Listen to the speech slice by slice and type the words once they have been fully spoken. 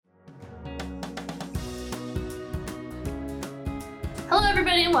Hello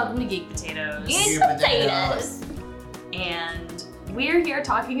everybody and welcome to Geek Potatoes. Geek Potatoes. And we're here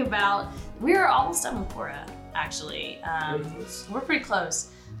talking about, we're almost done with Korra, actually. We're pretty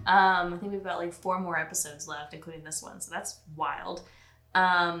close. I think we've got like 4 more episodes left, including this one, so that's wild.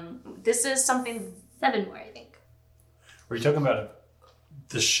 This is something... 7 more, I think. Were you talking about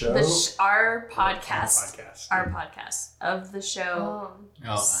the show? Our podcast. Our Our podcast of the show.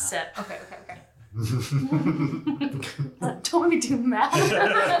 Okay. Don't make me do math.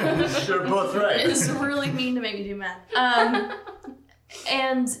 You're both right. It's really mean to make me do math.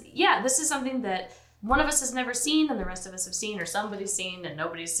 And yeah, this is something that one of us has never seen and the rest of us have seen, or somebody's seen and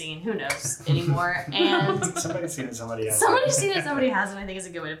nobody's seen, who knows anymore. And Somebody's seen it, somebody hasn't. somebody's seen it, somebody hasn't, I think is a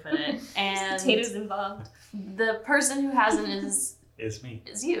good way to put it. And Potatoes involved. the person who hasn't It's me.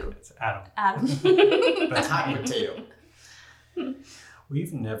 is you, It's Adam. Adam. The hot potato.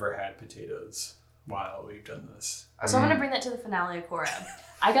 We've never had potatoes while we've done this. So I'm gonna bring that to the finale of Korra.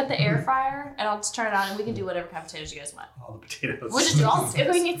 I got the air fryer and I'll just turn it on and we can do whatever kind of potatoes you guys want. All the potatoes. We'll just do all the We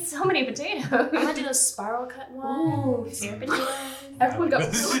potatoes. need so many potatoes. I'm gonna do those spiral cut ones. Fair potatoes. Everyone go.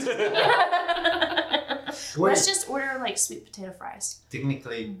 Wait, Let's just order like sweet potato fries.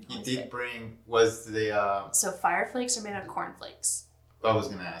 technically, you did bring, was the, So fire flakes are made out of corn flakes. I was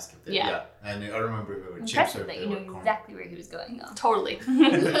gonna ask if they, Yeah. and I remember if they were chips Impressive or that if you they knew were corn. exactly where he was going though. Totally.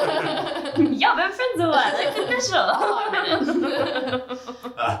 Yeah, been friends a while. Like official.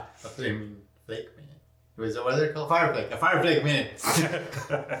 I thought you mean flake minute. It was, what are they called? Fire flake. A fire flake minute.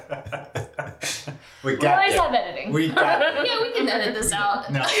 We We got always there. have editing. We got there. Yeah, we can edit this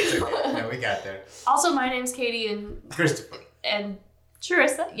out. No, it's okay. No, we got there. Also, my name's Katie Christopher. and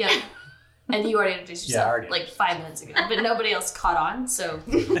Charissa. yeah. And you already introduced Yeah, I yourself already like 5 minutes ago, but nobody else caught on, so.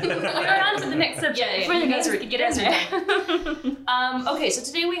 We're on to the next subject. Yeah, before the you guys guys are- get you guys in there. Okay, so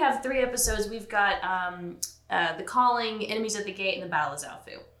today we have 3 episodes. We've got The Calling, Enemies at the Gate, and The Battle of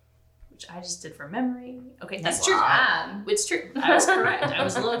Zaofu, which I just did from memory. Okay, that's true. Wow. It's true. I was correct. I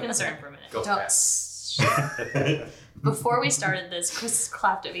was a little concerned for a minute. Go Before we started this, Chris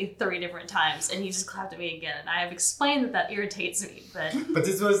clapped at me 3 different times, and he just clapped at me again. And I have explained that irritates me, but But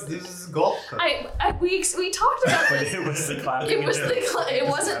this is golf club. we talked about But this. it was the clapping. It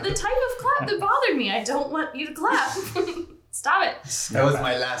wasn't the type of clap that bothered me. I don't want you to clap. Stop it. That was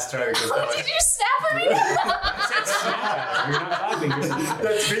my last try because that Did was you snap at me? You're not clapping.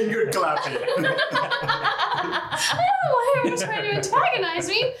 that's finger clapping. I don't know why everyone's trying to antagonize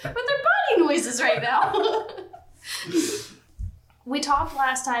me with their body noises right now. We talked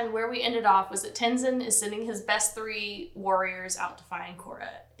last time where we ended off was that Tenzin is sending his best 3 warriors out to find Korra,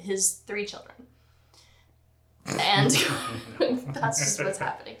 his 3 children. And that's just what's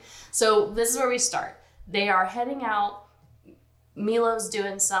happening. So this is where we start. They are heading out. Milo's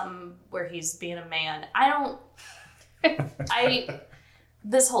doing something where he's being a man.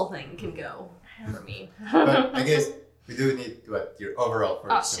 This whole thing can go for me. But I guess we do need what your overall Oh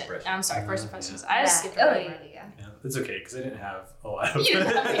first shit! impression. I'm sorry. First impressions. I just skipped Oh, over. yeah. Yeah, it's okay because I didn't have a lot of. You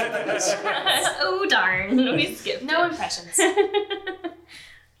didn't have any impressions. Oh darn. We skipped No it. impressions.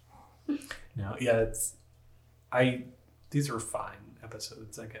 No, yeah, these were fine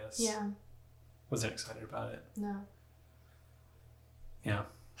episodes, I guess. Yeah. Wasn't excited about it. No. Yeah,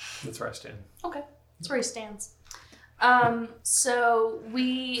 that's where I stand. Okay. That's where he stands. So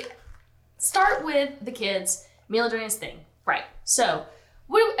we start with the kids. Milo doing his thing. Right. So,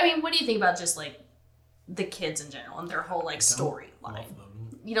 what do you think about just like the kids in general and their whole like storyline? Love them.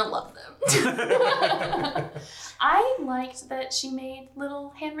 You don't love them. I liked that she made little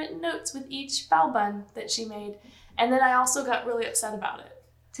handwritten notes with each bao bun that she made, and then I also got really upset about it.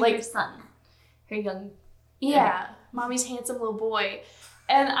 To Like- your son. Her young. Yeah, mommy's handsome little boy,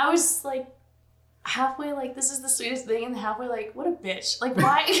 and I was like, halfway like this is the sweetest thing, and halfway like what a bitch. Like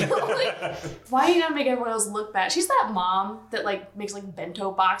why? Like, why are you gonna make everyone else look bad? She's that mom that like makes like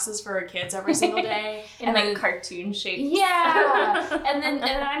bento boxes for her kids every single day, In and like then cartoon shape. yeah, and then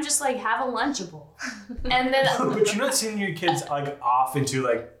I'm just like have a Lunchable, and then But you're not sending your kids like off into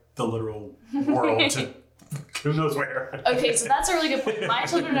like the literal world to who knows where. okay, so that's a really good point. My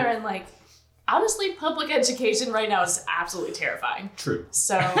children are in like. Honestly, public education right now is absolutely terrifying. True.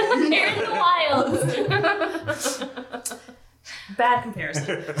 So They're in the wild. bad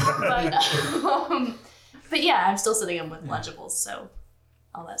comparison, but yeah, I'm still sitting in with Lunchables, so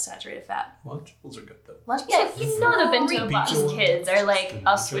all that saturated fat. Lunchables are good though. Lunchables, Yeah, are you know the bento freaky. box kids are like,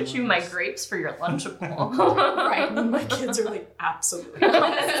 I'll switch you my Lunchables. grapes for your Lunchable. Right, and my kids are like absolutely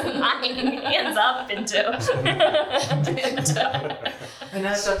Hands up, bento. And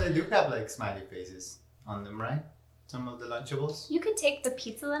I thought they do have like smiley faces on them, right? some of the Lunchables? You could take the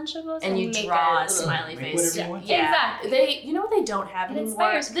pizza Lunchables And you make draw a little- smiley Make face. whatever you want. Yeah. Exactly. They, you know what they don't have It anymore?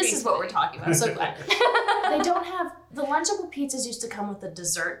 inspires This is what we're creativity. talking about. So glad. They don't have the Lunchable pizzas. Used to come with the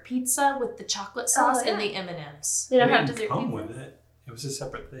dessert pizza with the chocolate sauce yeah. and the M&Ms. They don't It have didn't dessert come pizza. with it. It was a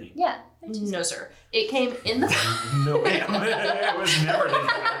separate thing. Yeah. No, sir. It came in the. No, it was never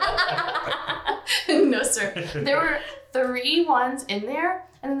No, sir. There were 3 ones in there,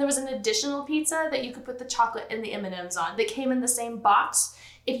 and then there was an additional pizza that you could put the chocolate and the M&Ms on. That came in the same box.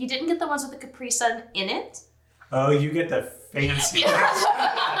 If you didn't get the ones with the Capri Sun in it, Oh, you get the fancy. I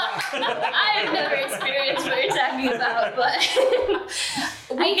have never experienced what you're talking about, but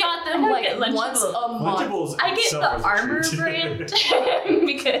we got them I like get Lunchables. once a month. Lunchables I get itself the is a Armor treat. brand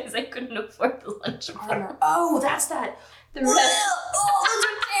because I couldn't afford the Lunchable. Armor. Oh, that's that. The rest, Oh, those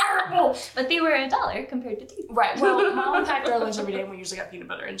are terrible. but they were $1 compared to $2. Right. Well, Mom packed our lunch every day, and we usually got peanut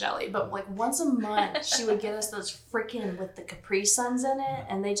butter and jelly. But like once a month, she would get us those freaking with the Capri Suns in it,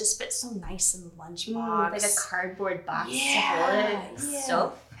 and they just fit so nice in the lunchbox. Like a cardboard box to Yeah, hold it. yeah.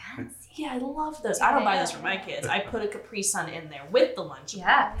 So fancy. Yeah, I love those. I don't buy those for my kids. I put a Capri Sun in there with the lunch.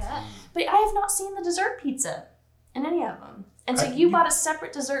 Yeah. But I have not seen the dessert pizza in any of them. And so you bought a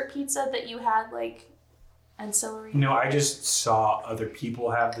separate dessert pizza that you had like ancillary. No, I just saw other people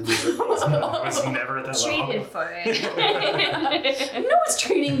have the dessert pizza. I was never at that level. Traded for it. No one's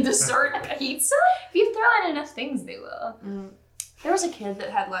treating dessert pizza. If you throw in enough things, they will. There was a kid that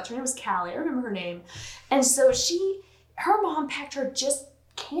had lunch. Her name was Callie. I remember her name. And so her mom packed her just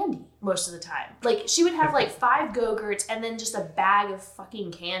candy most of the time. Like she would have like 5 Go-Gurts and then just a bag of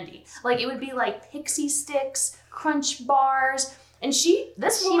fucking candy. Like it would be like Pixie Sticks, Crunch Bars, and this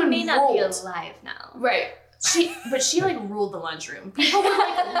She woman may not be ruled. alive now. Right. She like ruled the lunchroom. People would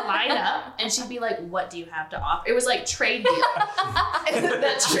like line up and she'd be like, "What do you have to offer?" It was like trade deal.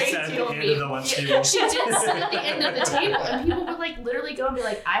 That trade Sat at deal the end of meme. the lunch table. She did sit at the end of the table, and people would like literally go and be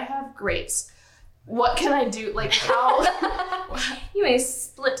like, "I have grapes. What can I do? Like how?" You may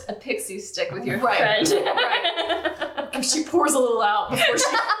split a pixie stick with your Right. friend. Right. And she pours a little out before she.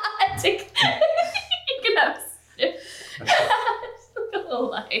 You can have a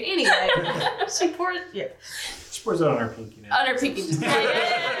little light. Anyway, she pours. Yeah. She pours it on her pinky now. On her pinky. Just.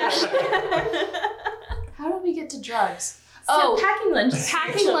 How did we get to drugs? So packing lunches.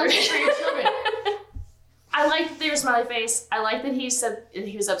 Packing lunches for your children. I like that they were smiley face. I like that he said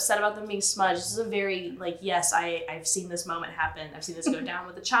he was upset about them being smudged. This is a very like, yes, I've seen this moment happen. I've seen this go down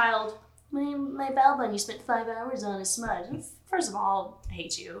with a child. My bell bun you spent 5 hours on is smudged. First of all, I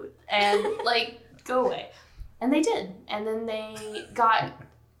hate you. And like, go away. And they did. And then they got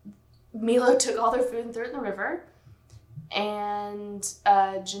Milo took all their food and threw it in the river. And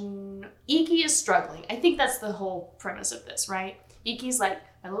Iki is struggling. I think that's the whole premise of this, right? Iki's like,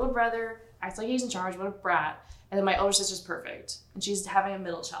 my little brother acts like he's in charge, what a brat. And then my older sister's perfect. And she's having a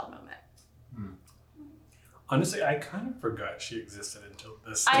middle child moment. Honestly, I kind of forgot she existed until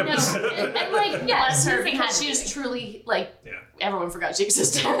this. I know. episode. And like, Yeah, bless her, something because had to she's be. truly, like, Yeah. everyone forgot she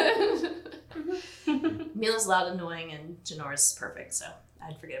existed. Mila's loud and annoying, and Janora's perfect, so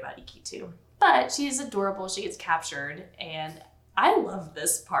I'd forget about Iki too. But she's adorable, she gets captured, and I love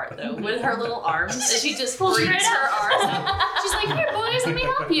this part though, with her little arms, and she just Pulls brings right her up. arms up. She's like, here boys, let me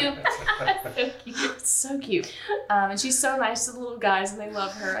help you. So cute. It's so cute. And she's so nice to the little guys, and they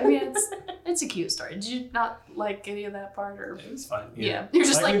love her. I mean, it's a cute story. Did you not like any of that part? Or It was fine. yeah. You're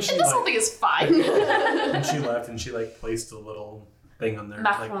just Like like, when this she, whole thing is fine. When she left and she like placed a little thing on there.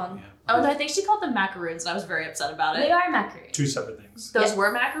 Macaron. Like, yeah. Oh, and I think she called them macaroons, and I was very upset about They it. are macaroons. 2 separate things. Those Yes. were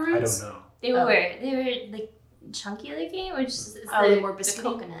I macaroons? don't know. They Oh. were like chunky looking, which is Oh, the, they were the biscuity?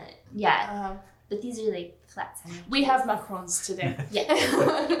 coconut. Yeah, Um, but these are like flat sandwiches. we have macarons today. Yeah,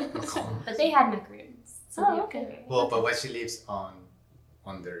 but they had macaroons. So Oh, they- okay. Well, but what she leaves on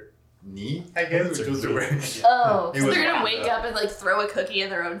their knee, I guess, which was the word. Oh, It So was they're gonna bad, wake though. up and like throw a cookie in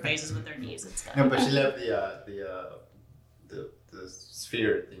their own faces with their knees. It's No, gonna but she left the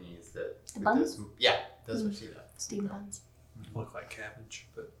sphere thingies that. The with buns? yeah, that's what she left. steam buns. Look like cabbage,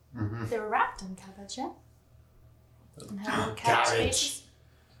 but Mm-hmm. They were wrapped in cabbage, yeah. And had little Cabbage. faces.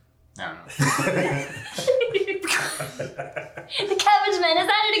 I don't know. the cabbage man is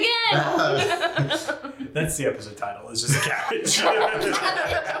at it again! that's the episode title. It's just cabbage.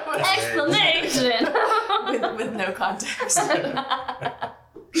 Exclamation! with no context.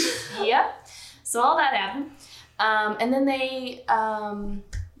 Yep. So all that happened. And then they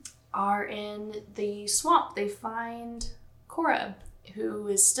are in the swamp. They find Cora, who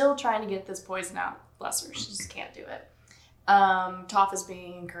is still trying to get this poison out. Bless her. She just can't do it. Toph is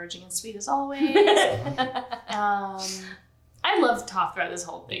being encouraging and sweet as always. I love Toph throughout this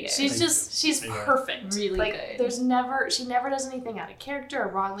whole thing. Yeah. She's Yeah. perfect. Really like, good. she never does anything out of character or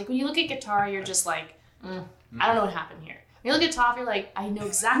wrong. Like when you look at Katara, you're just like, I don't know what happened here. When you look at Toph, you're like, I know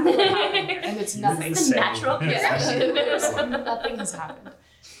exactly what happened here, and it's nothing. It's a natural progression. Nothing has happened.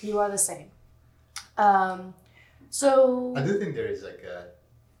 You are the same. So I do think there is like a,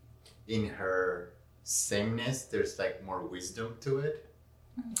 in her sameness, there's like more wisdom to it.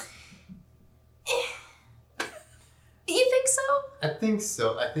 you think so? I think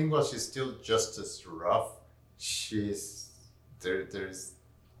so. I think while she's still just as rough, she's there's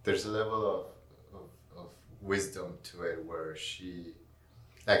a level of wisdom to it where she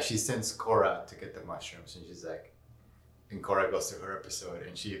sends Korra to get the mushrooms, and she's like, and Korra goes to her episode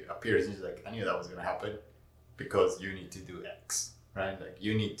and she appears and she's like, I knew that was gonna happen because you need to do X, right? Like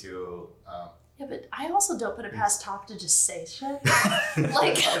you need to Yeah, but I also don't put it past Toph to just say shit.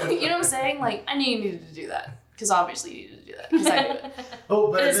 Like, you know what I'm saying? Like, I knew you needed to do that. Because obviously you needed to do that. Because I knew it.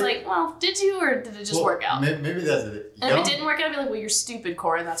 oh, But it's like, well, did you or did it just work out? Maybe that's it. And if it didn't work out, I'd be like, well, you're stupid,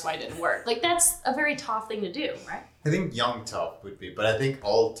 Korra, and that's why it didn't work. Like, that's a very Toph thing to do, right? I think young Toph would be, but I think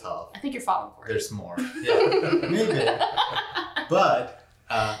old Toph, I think you're falling for it. there's more. Yeah, maybe. But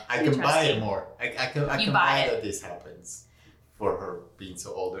I can buy it more. I can You buy buy it. that this happens for her being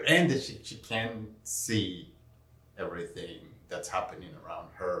so older, and that she can see everything that's happening around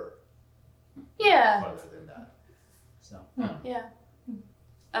her. Yeah. Other than that, so Yeah.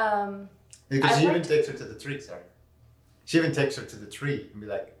 because I she even liked- takes her to the tree. Sorry, she even takes her to the tree and be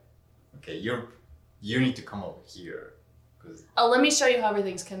like, "Okay, you need to come over here." Because Oh, let me show you how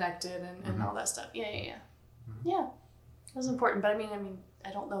everything's connected and Mhm. all that stuff. Yeah. Yeah. That was important. But I mean,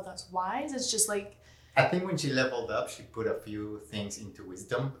 I don't know if that's wise. It's just like, I think when she leveled up, she put a few things into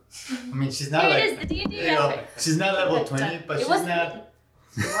wisdom. I mean, she's not There like it is, the D&D you know, reference. she's not level 20, but It she's wasn't not.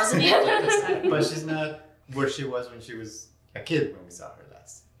 it wasn't even this time. But she's not where she was when she was a kid when we saw her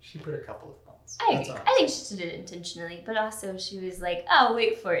last. She put a couple of points. I That's agree. all. I think she did it intentionally, but also she was like, "I'll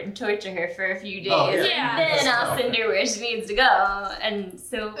wait for it and torture her for a few days, Oh, yeah. and Yeah. then I'll That's send her where she needs to go." And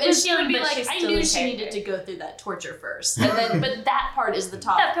so, And she would be but like, she's I still knew in she character. needed to go through that torture first. And then, but that part is the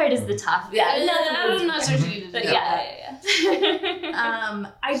top. That part is the top. Yeah, I'm not sure she needed to But do yeah.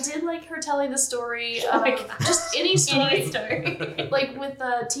 I did like her telling the story of just any story, Any story. like with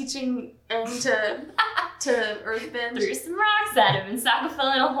teaching Aang to Earthbend. Threw some rocks at him and Sokka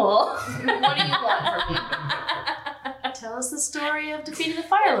fell in a hole. What do you want from me? Tell us the story of defeating the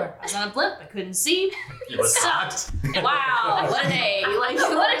Fire Lord. I was on a blimp. I couldn't see. It was hot. Wow, what a day! Like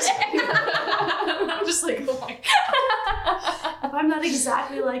What a day. I'm just like, oh my god. If I'm not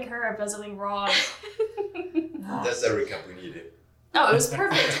exactly like her, I've done something wrong. That's the recap we needed. Oh, it was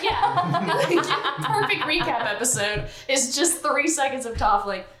perfect. Yeah. Perfect recap episode is just 3 seconds of Toph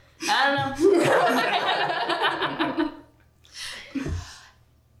like, I don't know.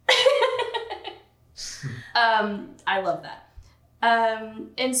 I love that.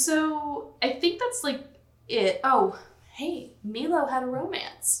 And so I think that's like it. Oh, hey, Milo had a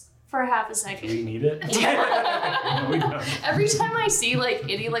romance for half a Do we second. need it? Yeah. No, we don't. Every time I see like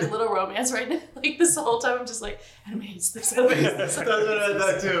any like little romance right now, like this whole time I'm just like, Adam hates this. Adam hates this. That's what I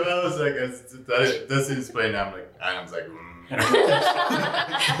thought too. I was like, that seems plain. I'm like, Adam's like,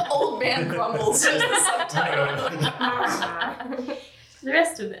 Old man grumbles is the subtitle. The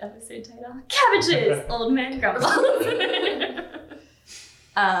rest of the episode title: Cabbages, Old Man Grumbles.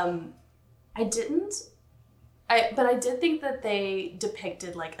 But I did think that they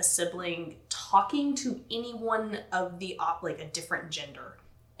depicted like a sibling talking to anyone of the like a different gender,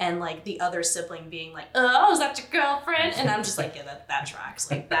 and like the other sibling being like, "Oh, is that your girlfriend?" And I'm just like, yeah, that tracks.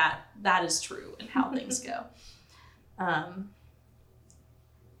 Like that is true and how things go.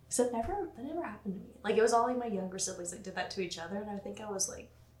 Except that never happened to me. Like it was all like my younger siblings that did that to each other, and I think I was like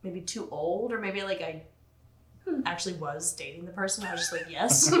maybe too old, or maybe like I actually was dating the person. I was just like,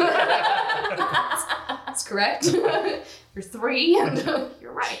 yes, that's correct. You're 3, and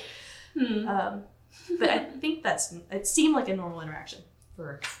you're right. But I think it seemed like a normal interaction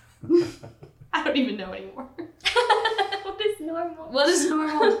for. I don't even know anymore. What is normal? What is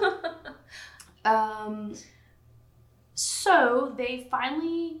normal? So they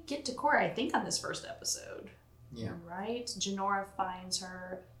finally get to Korra, I think, on this first episode. Yeah. Right? Jinora finds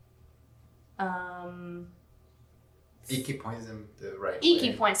her. Iki points them the right Iki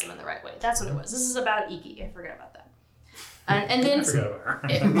way. points them in the right way. That's what it was. This is about Iki. I forgot about that. And then I forgot about her.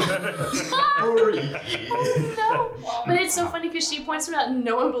 Poor Iki. no. But it's so funny because she points them out and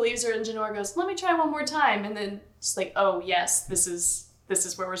no one believes her, and Jinora goes, "Let me try one more time." And then it's like, "Oh yes, this is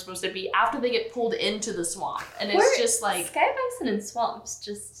where we're supposed to be." After they get pulled into the swamp, and it's just like Sky Bison and swamps.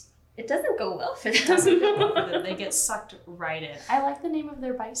 Just it doesn't go well for them. Doesn't go well for them. They get sucked right in. I like the name of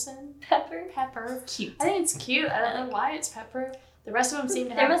their bison. Pepper. Pepper. Cute. I think it's cute. I don't know why it's Pepper. The rest of them seem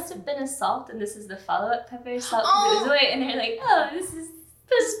to There have... must have been a Salt, and this is the follow-up Pepper. Salt Oh! it was white, and they're like, oh, this is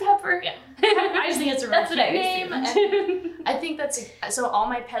Pepper. Yeah. I just think it's a really That's what cute I name. assumed. I think that's... So all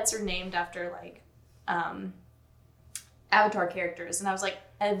my pets are named after, like, Avatar characters. And I was like,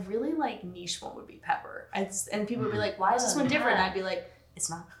 a really, like, niche one would be Pepper. And people would be like, why is this one different? And I'd be like, it's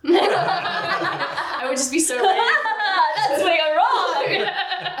not. I would just be so ready. That's why you're wrong.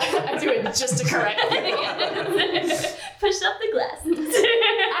 I do it just to correct people. Push up the glasses.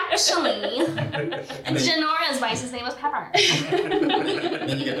 Actually, Janora's vice's name was Pepper.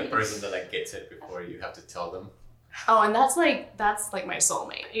 Then you get the person that like gets it before you have to tell them. Oh, and that's like my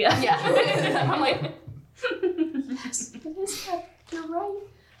soulmate. Yeah. Yeah. I'm like, yes, it is Pepper. You're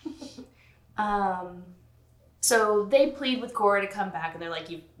right. So they plead with Korra to come back, and they're like,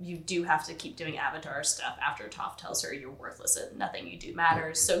 you do have to keep doing Avatar stuff after Toph tells her you're worthless and nothing you do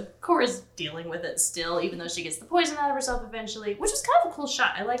matters. So Korra's dealing with it still, even though she gets the poison out of herself eventually, which was kind of a cool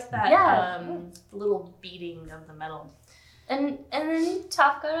shot. I like that the little beating of the metal. And then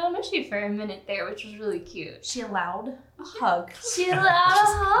Toph got on Mushy for a minute there, which was really cute. She allowed a hug. She allowed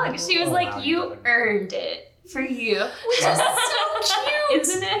a hug. She was Oh, like, wow, you hug. earned it for you. Which is so cute.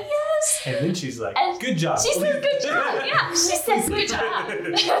 Isn't it? Yes. And then she's like, And good job. She says good job. Yeah, she says good job.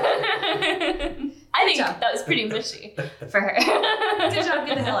 I think job. that was pretty mushy for her. Good job,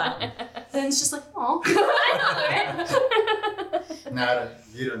 get the hell out. Then it's just like, oh. I know, right? No,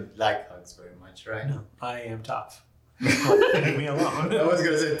 you don't like hugs very much, right? No, I am tough. Leave me alone. I was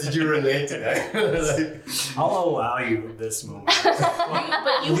gonna say, did you relate to that? Like, I'll allow you this moment.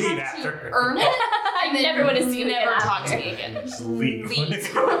 But you Leave have after. to earn it. I never want to see you never again talk after. to me again. Just leave. Leave.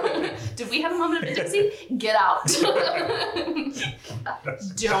 Did we have a moment of intimacy? Get out.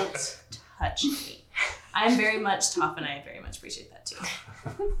 Don't touch me. I'm very much tough, and I very much appreciate that too.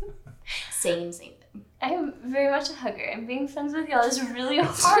 Same thing. I am very much a hugger, and being friends with y'all is really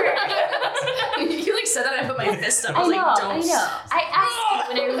hard. You like said that, I put my fist up. I I was know, like, don't. I know. I asked you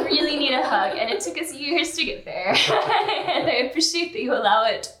when I really need a hug, and it took us years to get there. And I appreciate that you allow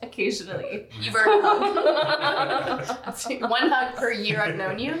it occasionally. You've earned a hug. One hug per year I've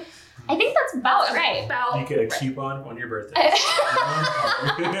known you. I think that's about right. You get a coupon on your birthday. Out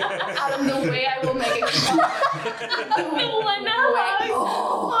of the way I will make a coupon. One hug.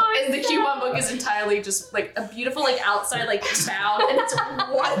 Oh, and the coupon book is entirely just like a beautiful like outside like bound, and it's one.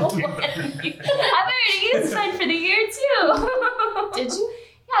 I've already used mine for the year too. Did you?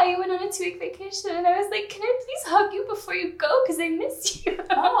 Yeah, you went on a 2-week vacation, and I was like, "Can I please hug you before you go? Because I miss you."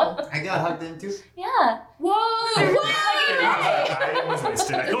 Oh. I got hugged in too. Yeah. Whoa! I was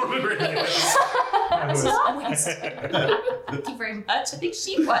wasted. I don't remember any of this. I was- Not wasted. Thank you very much. I think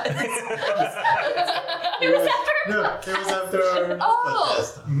she was. It was after. No, it was after our Oh.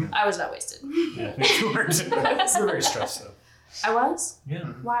 podcast. I was not wasted. Yeah, you weren't. You were very stressed though. I was? Yeah.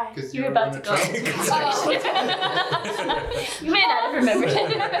 Why? Because You were about to go. Oh. You may not have remembered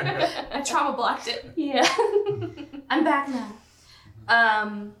it. I trauma blocked it. Yeah. I'm back now.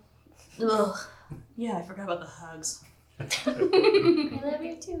 Ugh. Yeah, I forgot about the hugs. I love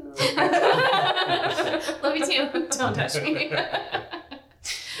you too. Love you too. Don't touch me.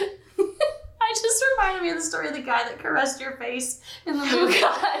 I just reminded me of the story of the guy that caressed your face in the movie.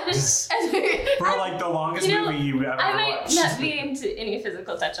 Oh gosh. For like the longest You know, movie you've ever I might watched. not be into any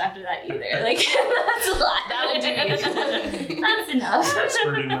physical touch after that either. Like, that's a lot. That'll do. That's enough.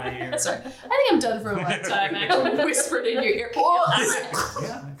 Whispered in my ear. Sorry. I think I'm done for a long time. Actually, whispered in your ear.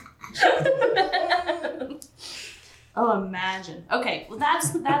 Yeah. Oh, imagine. Okay, well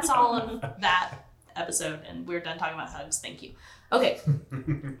that's all of that episode, and we're done talking about hugs. Thank you. Okay,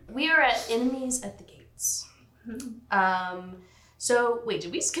 we are at Enemies at the Gates. So wait,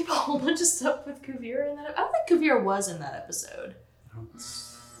 did we skip a whole bunch of stuff with Kuvira in that? I don't think Kuvira was in that episode.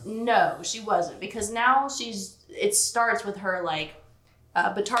 No, she wasn't, because now it starts with her like,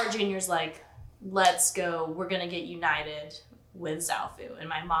 Batar Jr.'s like, let's go, we're gonna get united with Zaofu, and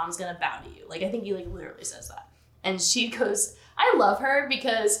my mom's gonna bow to you. Like, I think he like literally says that. And she goes, I love her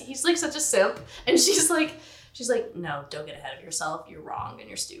because he's like such a simp. And she's like, no, don't get ahead of yourself. You're wrong and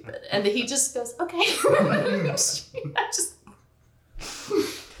you're stupid. And he just goes, okay. I just,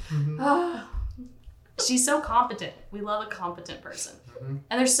 she's so competent. We love a competent person.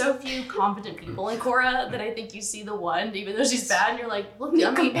 And there's so few competent people in Korra that I think you see the one, even though she's bad, and you're like, look, I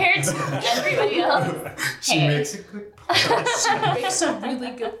mean, Compared to everybody else. She Hey. makes a good point. she makes a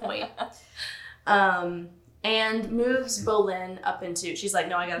really good point. And moves Bolin up into, she's like,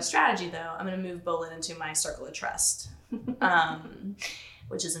 no, I got a strategy though. I'm going to move Bolin into my circle of trust.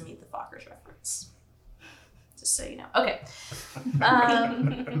 which is a Meet the Fockers reference. Just so you know. Okay.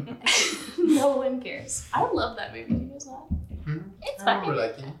 No one cares. I love that movie. Do you guys not? It's I fine. remember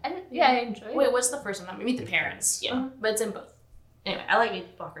liking it. I enjoy it. Wait, what's the first one? Meet the Parents. Yeah, but it's in both. Anyway, I like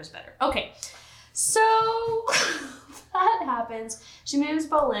Meet the Fockers better. Okay, so that happens. She moves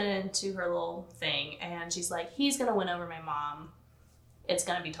Bolin into her little thing, and she's like, he's gonna win over my mom. It's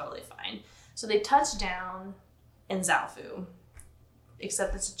gonna be totally fine. So they touch down in Zaofu,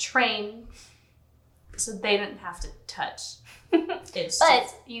 except it's a train, so they didn't have to touch. It's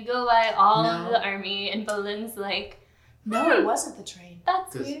But you go by all No. of the army, and Bolin's like, no, it wasn't the train.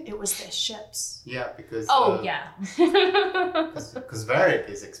 that's Because- weird. It was the ships. Yeah, because Yeah. because Varric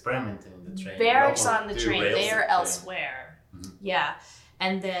is experimenting in the train. Varric's Robo on the derails train. They are train. elsewhere. Mhm. Yeah.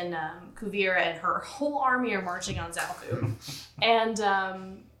 And then Kuvira and her whole army are marching on Zaofu. And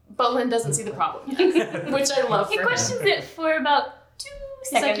Bolin doesn't see the problem yet, which I love He for questions him. it for about 2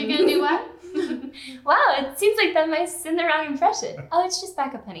 He's like, seconds. you gonna do what? Wow, it seems like that might send the wrong impression. Oh, it's just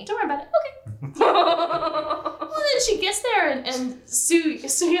backup, honey. Don't worry about it. Okay. Okay. Well, then she gets there and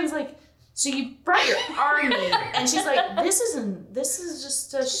Suyan's like, so you brought your army, and she's like, this is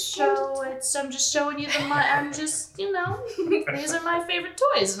just a show. I'm just showing you I'm just, these are my favorite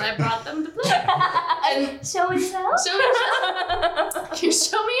toys, and I brought them to play. And Show and tell? show you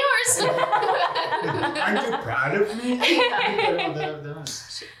show me yours. Aren't you proud of me? Look at all that I've done.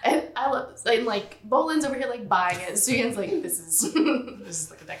 And I love this. And like Bolin's over here like buying it. Suyan's like, this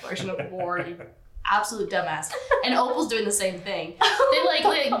is like a declaration of war, you absolute dumbass. And Opal's doing the same thing. They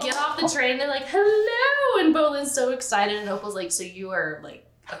like get off the train, they're like, hello, and Bolin's so excited, and Opal's like, so you are like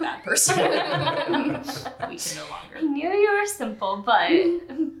a bad person. We can no I longer. knew you were simple, but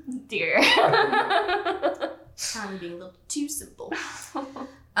dear. I'm being a little too simple.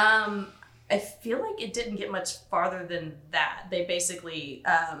 I feel like it didn't get much farther than that. They basically,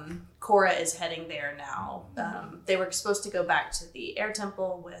 Korra is heading there now. They were supposed to go back to the air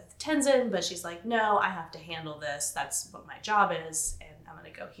temple with Tenzin, but she's like, no, I have to handle this. That's what my job is, and I'm gonna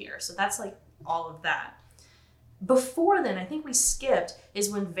go here. So that's like all of that. Before then, I think we skipped, is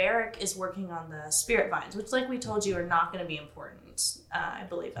when Varric is working on the spirit vines, which like we told you are not gonna be important. I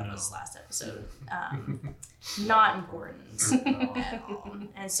believe that was last episode. Not important at all.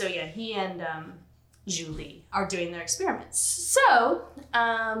 And so yeah, he and Julie are doing their experiments. So,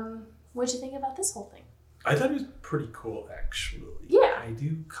 what'd you think about this whole thing? I thought it was pretty cool, actually. Yeah. I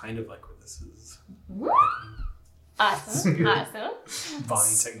do kind of like where this is. Awesome. Awesome.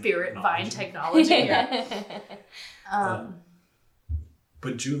 Spirit vine technology. Yeah.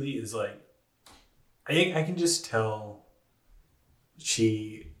 But Julie is like, I can just tell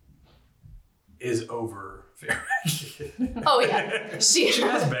she is over Varric. Oh yeah, She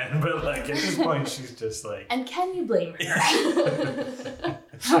has been, but like at this point, she's just like. And can you blame her?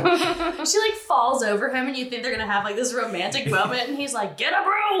 She like falls over him, and you think they're gonna have like this romantic moment, and he's like, "Get a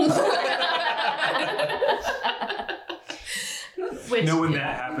broom." Which, When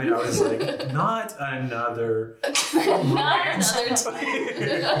that happened, I was like, not another. not another time.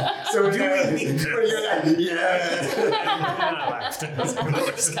 So Do now we need this? you're like, yeah. I laughed.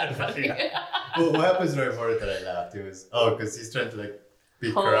 It's kind of funny. Well, what happens right before that I laughed? It was, because he's trying to like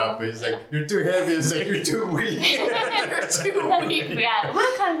pick her up, and he's like, you're too heavy. It's like, you're too weak. You're too weak. Yeah,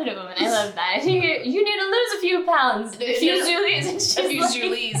 what a confident woman. I love that. You need to lose a few pounds. A few Julies. And she's A few like,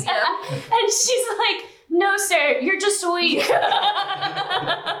 Julies, yeah. And she's like, no, sir, you're just weak.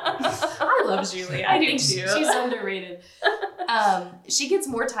 I love Julie. I do think too. She's underrated. She gets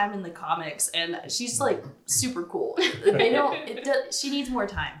more time in the comics, and she's like super cool. She needs more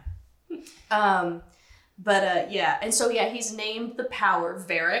time. Yeah, and so yeah, he's named the power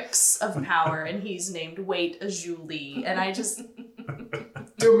Varrix of power, and he's named Wait a Julie, and I just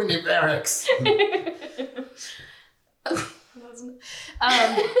Too many barracks.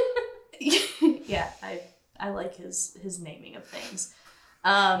 yeah, I like his naming of things.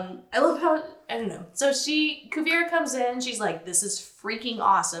 I love how, I don't know. So Kuvira comes in, she's like, this is freaking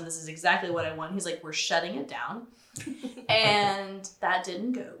awesome. This is exactly what I want. He's like, we're shutting it down. And that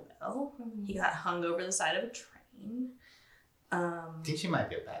didn't go well. He got hung over the side of a train. I think she might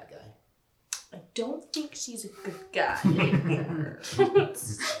be a bad guy. I don't think she's a good guy. I think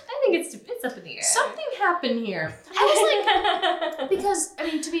it's up in the air. Something happened here. I was like, because, I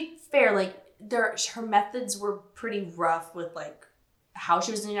mean, to be fair, like, her methods were pretty rough with, like, how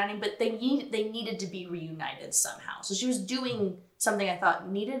she was uniting, but they needed to be reunited somehow. So she was doing something I thought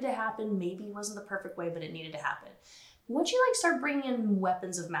needed to happen. Maybe it wasn't the perfect way, but it needed to happen. Once you, like, start bringing in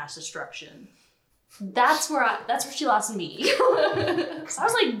weapons of mass destruction, that's where she lost me. So I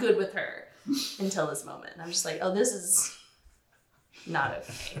was, like, good with her until this moment. And I'm just like, oh, this is not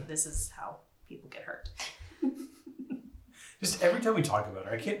okay. This is how people get hurt. Just every time we talk about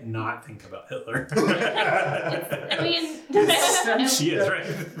her, I can't not think about Hitler. I mean, She is, right?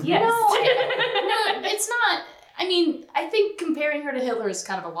 yes. No, it's not. I mean, I think comparing her to Hitler is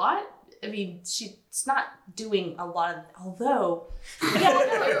kind of a lot. I mean, she's not doing a lot of. Although,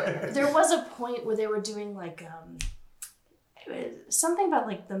 there was a point where they were doing like something about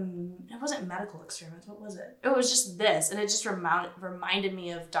like it wasn't medical experiments. What was it? It was just this, and it just reminded me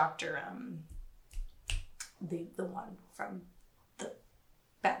of Dr. The one from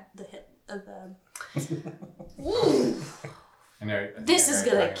I know, This is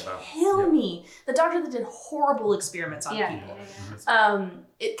gonna kill me. The doctor that did horrible experiments on people.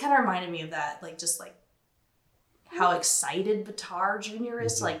 It kind of reminded me of that, like just like how excited Bataar Jr.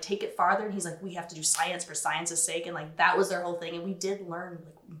 is to like take it farther, and he's like, we have to do science for science's sake, and like that was their whole thing, and we did learn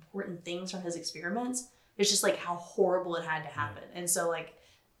like important things from his experiments. It's just like how horrible it had to happen, and so like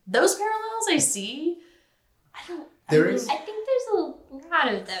those parallels I see. I think there's a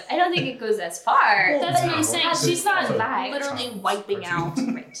lot of them. I don't think it goes as far. That's what I'm saying. She's not vibes. literally wiping out.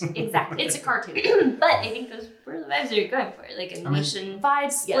 Right, exactly. It's a cartoon. But I think those were the vibes you're going for. Like a nation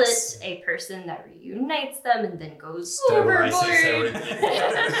Vibes, split, yes. a person that reunites them and then goes Sterilizes overboard.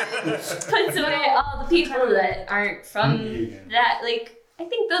 Puts away all the people that aren't from that. Like, I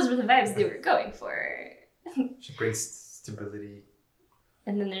think those were the vibes they were going for. She brings stability.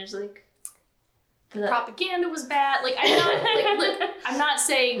 And then there's like The propaganda was bad. Like I'm not look, I'm not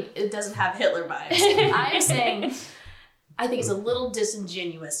saying it doesn't have Hitler vibes. I'm saying I think it's a little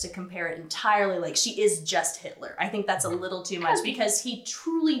disingenuous to compare it entirely like she is just Hitler. I think that's a little too much because he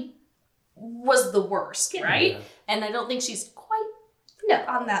truly was the worst, right? Yeah. And I don't think she's quite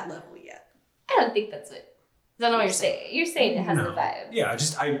on that level yet. I don't think that's it. I don't know what you're saying. You're saying it has the vibe. Yeah,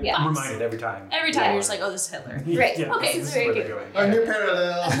 I'm reminded every time. Every time you're just like, oh, this is Hitler. Right. Yeah, okay, this is very where good. they're going. A new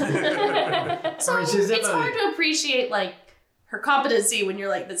parallel. So it's hard to appreciate like her competency when you're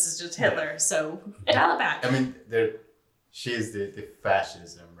like, this is just Hitler. So dial it back. I mean, she is the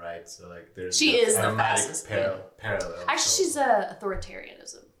fascism, right? So like there's she is the dramatic fascist parallel. Actually, she's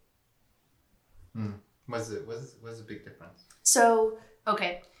authoritarianism. What's the big difference? So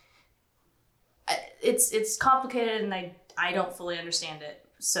okay. It's complicated and I don't fully understand it.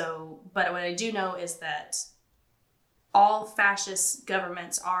 So, but what I do know is that all fascist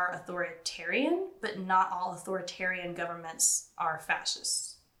governments are authoritarian, but not all authoritarian governments are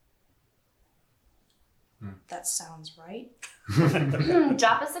fascists. That sounds right.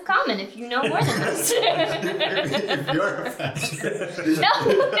 Drop us a comment if you know more than us. If you're a fascist. No.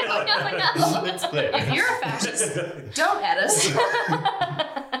 It's clear. If you're a fascist, don't add us.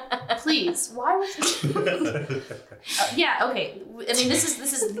 Please. Why would yeah, okay. I mean, this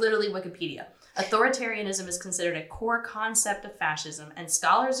is literally Wikipedia. Authoritarianism is considered a core concept of fascism, and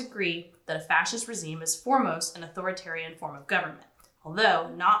scholars agree that a fascist regime is foremost an authoritarian form of government, although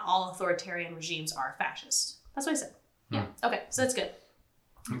not all authoritarian regimes are fascist. That's what I said. Yeah. Okay, so that's good.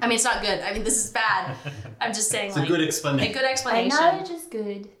 I mean, it's not good. I mean, this is bad. I'm just saying, it's a good explanation. A good explanation. My knowledge is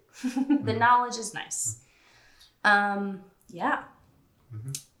good. The knowledge is nice. Yeah.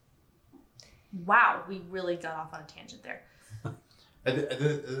 Wow, we really got off on a tangent there. I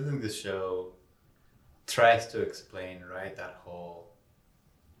think this show tries to explain, right, that whole...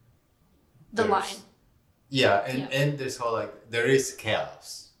 The line. Yeah, and this whole, like, there is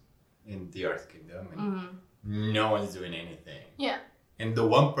chaos in the Earth Kingdom, and no one's doing anything. Yeah. And the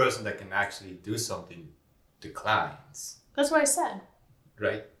one person that can actually do something declines. That's what I said.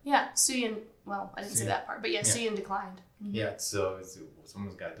 Right? Yeah, Suyin, well, I didn't say that part, but yeah, Suyin declined. Yeah, so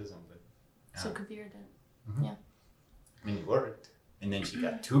someone's got to do something. So Kavir did. Yeah. I mean, it worked. And then she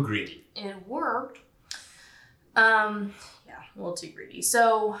got too greedy. It worked. Yeah, a little too greedy.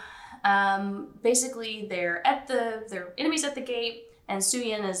 So basically they're enemies at the gate, and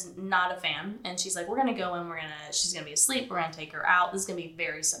Suyin is not a fan, and she's like, we're gonna go in, she's gonna be asleep, we're gonna take her out. This is gonna be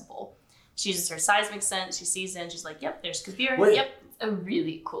very simple. She uses her seismic sense, she sees in, she's like, yep, there's Kavir. Wait. Yep. A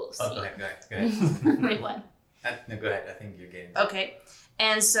really cool scene. Oh, go ahead. Wait, what? No, go ahead. I think you're getting Okay.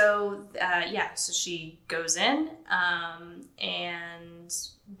 And so, so she goes in, and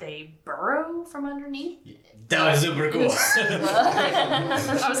they burrow from underneath. Yeah, that was super cool.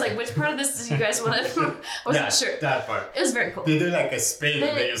 I was like, which part of this do you guys want to... wasn't sure. That part. It was very cool. They do like a spin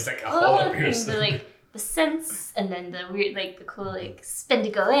and they use like a hole appears. The sense, and then the weird, like the cool like spin to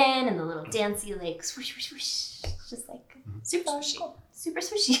go in, and the little dancey like swoosh, swoosh, swoosh. Just like super swishy. Cool. Super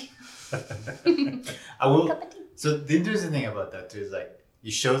swishy. I will... So the interesting thing about that too is like,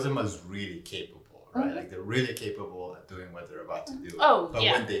 it shows them as really capable, right? Like they're really capable at doing what they're about to do. Oh, but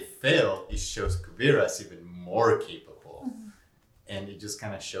when they fail, it shows Kavira as even more capable. and it just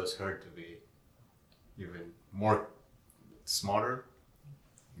kind of shows her to be even more smarter.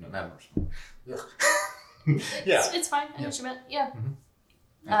 No, not more smart. Yeah. It's fine. I know what you meant. Yeah.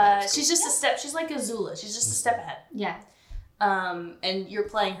 Okay, She's just a step. She's like Azula. She's just a step ahead. Yeah. And you're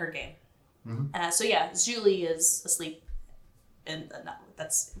playing her game. So yeah, Julie is asleep, and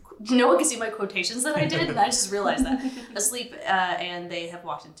that's no one can see my quotations that I did, and I just realized that asleep, and they have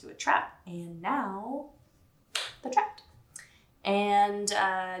walked into a trap, and now they're trapped. And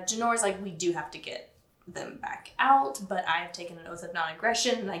Janora's like, we do have to get them back out, but I have taken an oath of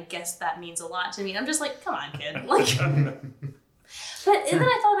non-aggression, and I guess that means a lot to me. And I'm just like, come on, kid, like. But and then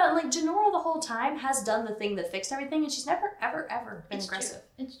I thought about, like, Janora the whole time has done the thing that fixed everything, and she's never, ever, ever been aggressive.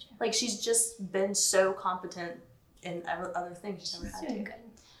 True. It's true. Like, she's just been so competent in other things she's never had to. Doing good.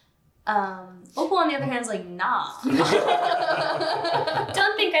 Opal, on the other hand, is like, nah.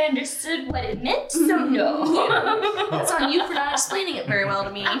 Don't think I understood what it meant, so no. It's on you for not explaining it very well to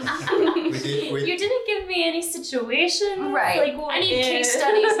me. You didn't give me any situation. Right. Like, what I need case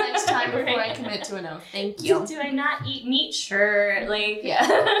studies next time before I commit to an oath. Thank you. Do I not eat meat? Sure. Like, Yeah.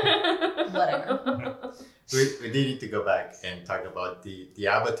 Whatever. we need to go back and talk about the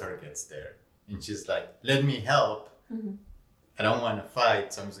Avatar gets there, and she's like, let me help. I don't want to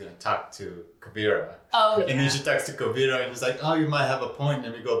fight, so I'm just going to talk to Kuvira. Oh, yeah. And then she talks to Kuvira, and she's like, oh, you might have a point.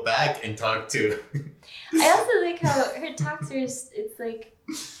 Let me go back and talk to... I also like how her talks are, it's like,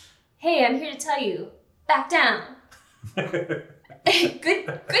 hey, I'm here to tell you, back down.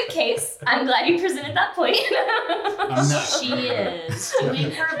 Good case. I'm glad you presented that point. I'm not. She is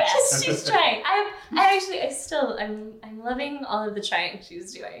doing her best. She's trying. I'm loving all of the trying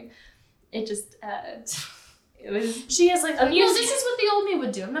she's doing. It just, it was... She is like, no, Amusing. this is what the old me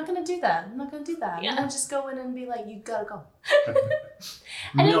would do. I'm not going to do that. I'm not going to do that. Yeah. I'm going to just go in and be like, you gotta go.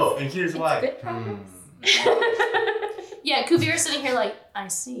 No, and here's why. good progress. Yeah, Kuvira's sitting here like, I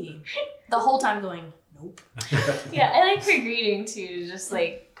see. The whole time going, nope. Yeah, I like her greeting too, just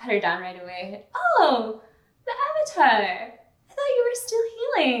like cut her down right away. Oh, the Avatar. I thought you were still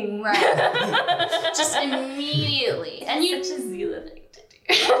healing. Right. Just immediately. And you Such a Zila thing to do.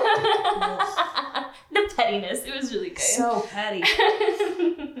 The pettiness, it was really good. so petty.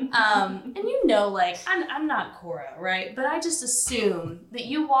 And you know, like, I'm not Korra, right? But I just assume that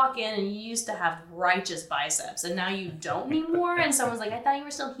you walk in and you used to have righteous biceps and now you don't anymore. And someone's like, I thought you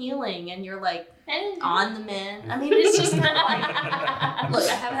were still healing. And you're like, on the mend. I mean, it's just kind of like, look,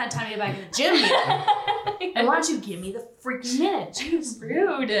 I haven't had time to get back in the gym yet. And why don't you give me the freaking minute? Jeez.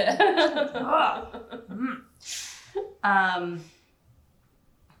 Rude.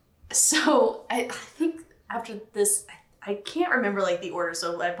 So I think after this, I can't remember like the order,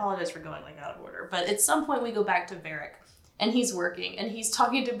 so I apologize for going like out of order. But at some point we go back to Varric, and he's working, and he's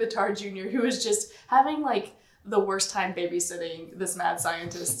talking to Batar Jr., who is just having like the worst time babysitting this mad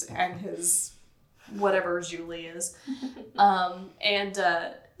scientist and his whatever Julie is.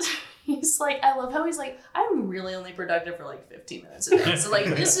 He's like, I love how he's like, I'm really only productive for like 15 minutes a day. So like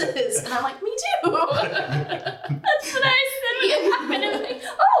this is, and I'm like, me too. That's what I said when it happened. I was like,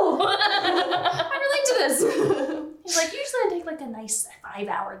 oh, I relate to this. He's like, usually I take like a nice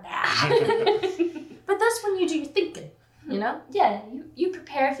 5-hour nap. But that's when you do your thinking, you know? yeah, you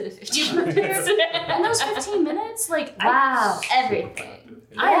prepare for the 15 You prepare. And those 15 minutes, like, Wow, everything.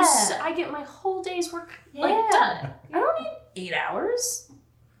 I get my whole day's work like done. Yeah. I don't need 8 hours.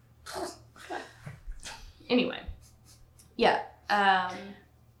 Anyway. Yeah.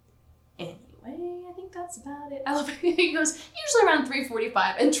 Anyway, I think that's about it. I love it. He goes, usually around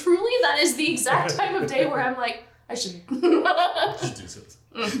 3:45. And truly that is the exact time of day where I'm like, I should Just do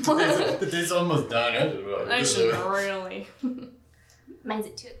something. The day's almost done. I should really. Mine's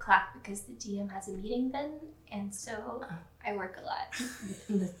at 2 o'clock because the DM has a meeting then, and so I work a lot.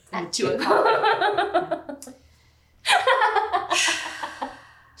 At 2 o'clock.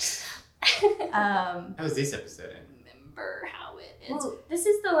 How was this episode? Remember how it ends. Well, this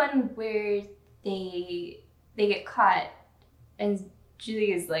is the one where they get caught, and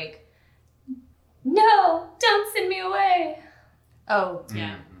Julie is like, "No, don't send me away." Oh,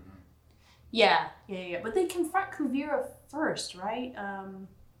 yeah. Mm-hmm. Yeah. But they confront Kuvira first, right?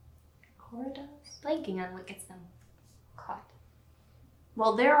 Korra does? Blanking on what gets them caught.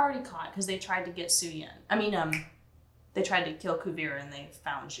 Well, they're already caught because they tried to get Suyin. I mean, they tried to kill Kuvira and they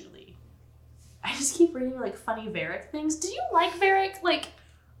found Julie. I just keep reading like funny Varric things. Do you like Varric? Like,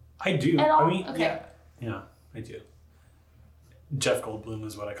 I do. At all? I mean, Okay. yeah, I do. Jeff Goldblum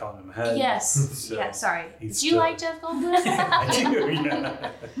is what I call him in my head. Yes. So Yeah, sorry. Do he's you still- like Jeff Goldblum? I do,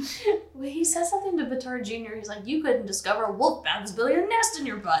 yeah. Well, he says something to Batard Jr. He's like, you couldn't discover wolf bats building a nest in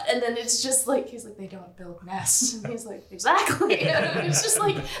your butt. And then it's just like, he's like, they don't build nests. And he's like, exactly. It's just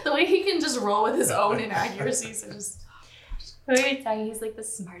like the way he can just roll with his own inaccuracies. And just We were talking, he's like the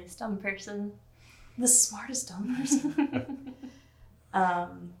smartest dumb person. the smartest dumb person.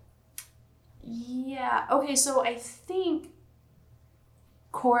 Yeah. Okay, so I think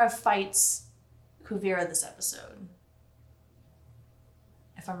Cora fights Kuvira this episode.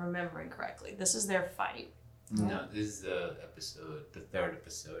 If I'm remembering correctly. This is their fight. No, this is the third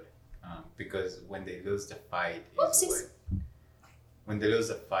episode. Because when they lose the fight Whoopsies. when they lose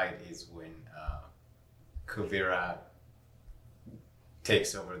the fight is when Kuvira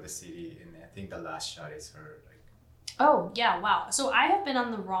takes over the city, and I think the last shot is her. Like, Oh, yeah, wow. So I have been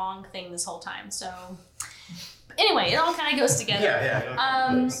on the wrong thing this whole time. So anyway, it all kind of goes together.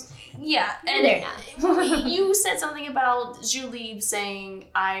 Yeah, and They're not. you said something about Julie saying,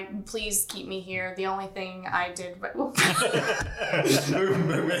 please keep me here. The only thing I did we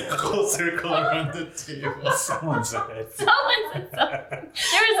made a whole circle around the table. Someone said. Someone said something.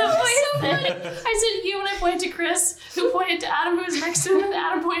 There was a voice I that said you and I pointed to Chris, who pointed to Adam, who was next to him, and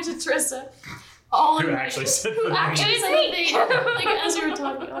Adam pointed to Trissa. All Who in actually said who the actually name. said the thing. Like as you were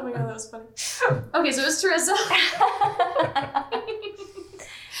talking. Oh my god, that was funny. Okay, so it's Trissa.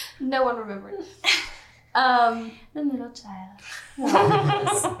 No one remembered. the middle child.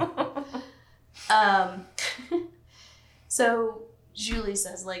 So Julie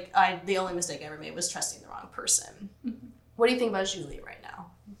says, like, the only mistake I ever made was trusting the wrong person. What do you think about Julie right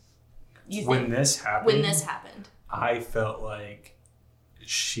now? You When think this happened, when this happened? I felt like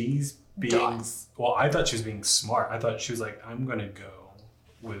she's being. Dogs. Well, I thought she was being smart. I thought she was like, I'm gonna go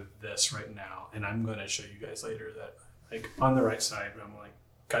with this right now, and I'm gonna show you guys later that, like, on the right side. I'm like,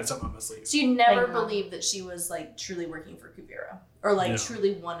 got something on my sleeve. So you never Like, believed that she was like truly working for Kuvira, or like No.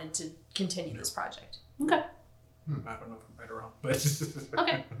 truly wanted to continue this project. Okay. I don't know if I'm right or wrong, but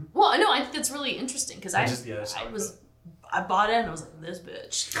Okay. Well, no, I think that's really interesting because I that's how I bought it and I was like, this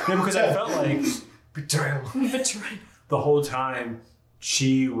bitch. No, because I felt like Betrayal. Betrayed. the whole time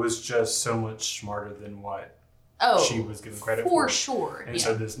she was just so much smarter than what Oh, she was given credit for for. sure. And Yeah.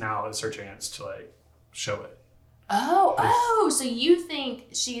 so this now is her chance to like show it. Oh, so you think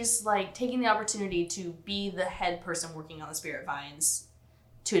she's like taking the opportunity to be the head person working on the spirit vines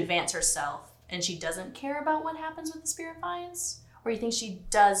to advance herself, and she doesn't care about what happens with the spirit vines? Or you think she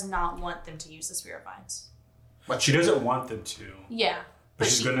does not want them to use the spirit vines? But she doesn't want them to. Yeah, but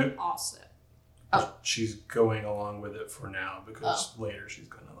she's she gonna- also. She's going along with it for now because later she's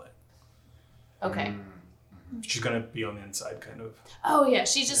gonna like Okay. she's gonna be on the inside kind of. Oh yeah,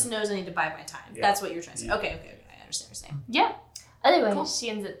 she just knows I need to bide my time. Yeah. That's what you're trying to say. Yeah. Okay, I understand what you're saying. Yeah. Otherwise, Cool. she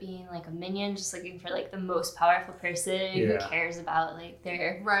ends up being like a minion, just looking for like the most powerful person who Yeah. cares about like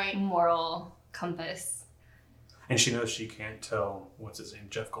their Right. moral compass. And she knows she can't tell what's his name,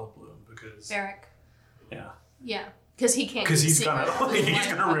 Jeff Goldblum, because Eric. yeah. Yeah, because he can't. 'Cause keep he's secret gonna- of his he's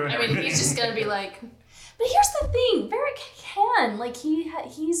life. gonna ruin I mean, everything. he's just gonna be like. But here's the thing, Varric can like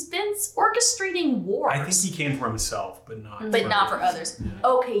he's been orchestrating wars. I think he can for himself, but not. but not for others. Yeah.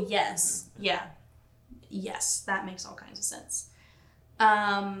 Okay. Yes. Yeah. Yes, that makes all kinds of sense.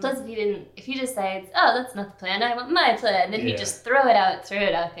 Plus, if he decides, oh, that's not the plan, I want my plan, then he'd Yeah. just throw it out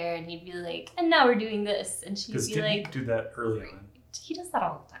there, and he'd be like, and now we're doing this, and she'd Because be did he like, do that early on? he does that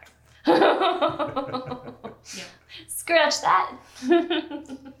all the time. Yeah. Scratch that.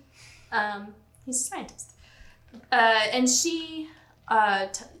 He's a scientist, and she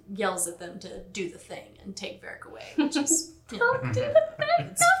yells at them to do the thing and take Varric away, which is you know, Don't do the thing.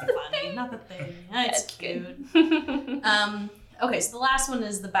 it's funny, not the thing. It's That's cute. good. Okay, so the last one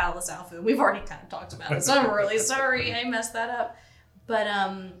is the Battleless Alpha. We've already kind of talked about it, so I'm really sorry I messed that up. But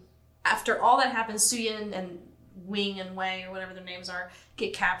after all that happens, Suyin and Wing and Wei, or whatever their names are,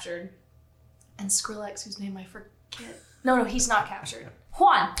 get captured. And Skrillex, whose name I forget. No, he's not captured.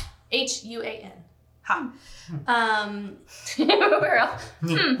 Huan. Huan. Ha. We're all,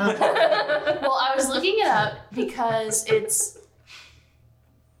 Well, I was looking it up because it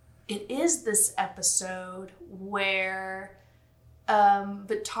is this episode where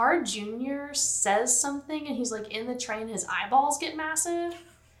Batard Jr. says something and he's like in the train, his eyeballs get massive.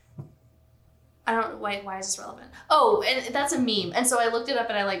 I don't why is this relevant? Oh, and that's a meme. And so I looked it up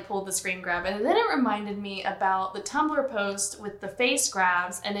and I like pulled the screen grab, and then it reminded me about the Tumblr post with the face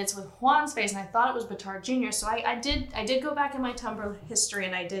grabs, and it's with Juan's face, and I thought it was Batard Jr. So I did go back in my Tumblr history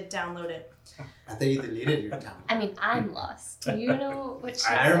and I did download it. I think you deleted your account. I mean, I'm lost. Do you know which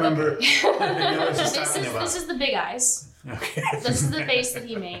I remember. I know what she's This talking about. is the big eyes. Okay. This is the face that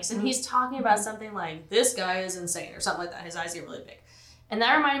he makes, and he's talking about something like, this guy is insane, or something like that. His eyes get really big. And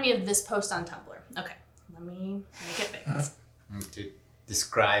that reminded me of this post on Tumblr. Okay, let me make it big. To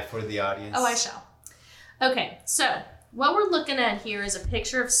describe for the audience. Oh, I shall. Okay, so what we're looking at here is a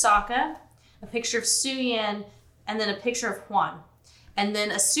picture of Sokka, a picture of Suyin, and then a picture of Juan. And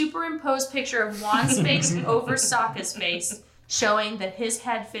then a superimposed picture of Juan's face over Sokka's face, showing that his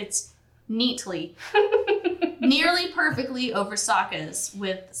head fits neatly, nearly perfectly over Sokka's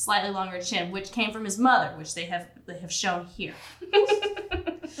with slightly longer chin, which came from his mother, which they have shown here.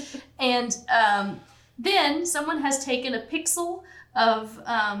 And then someone has taken a pixel of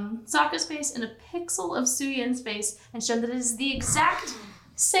Sokka's face and a pixel of Suyin's face and shown that it is the exact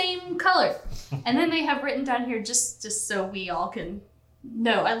same color. And then they have written down here, just so we all can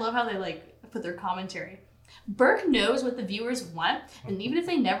know. I love how they like put their commentary. Burke knows what the viewers want, and even if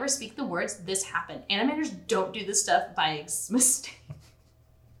they never speak the words, this happened. Animators don't do this stuff by mistake.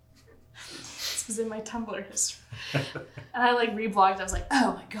 This was in my Tumblr history. And I like reblogged. I was like,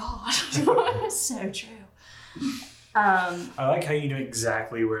 oh my god. It's so true. I like how you know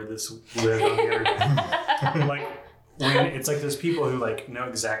exactly where this lived on the internet. Like, when it's like there's people who like know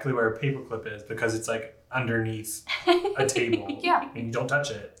exactly where a paperclip is because it's like underneath a table. Yeah. And you don't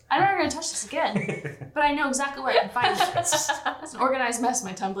touch it. I'm never going to touch this again, but I know exactly where I can find it. It's an organized mess,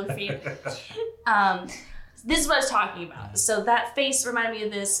 my Tumblr feed. This is what I was talking about. So that face reminded me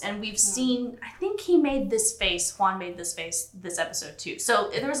of this, and we've seen, I think he made this face, Juan made this face this episode too. So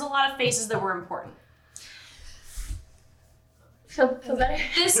there was a lot of faces that were important. Feel better?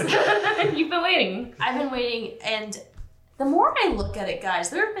 You've been waiting. I've been waiting, and the more I look at it, guys,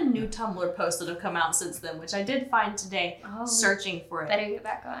 there have been new Tumblr posts that have come out since then, which I did find today searching for it. Better get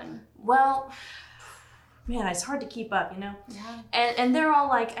back on. Well, man, it's hard to keep up, you know? Yeah. And they're all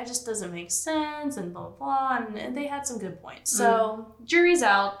like, it just doesn't make sense, and blah, blah, blah, and they had some good points. So, jury's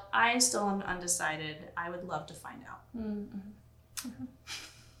out. I still am undecided. I would love to find out.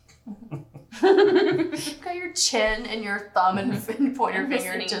 Got your chin and your thumb and pointer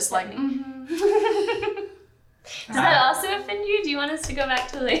finger just like, Does that also offend you? Do you want us to go back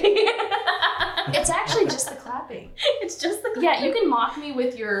to like... It's actually just the clapping. It's just the clapping. Yeah, you can mock me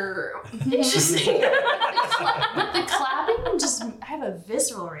with your... Interesting. But the clapping, I have a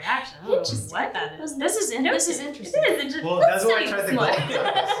visceral reaction. I don't know what that is. This is interesting. It is interesting. Well, that's why I tried to Smart.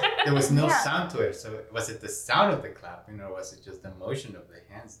 go. There was no Yeah. sound to it. So was it the sound of the clapping or was it just the motion of the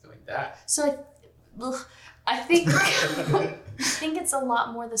hands doing that? So I think it's a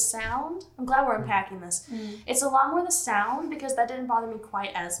lot more the sound. I'm glad we're unpacking this. It's a lot more the sound because that didn't bother me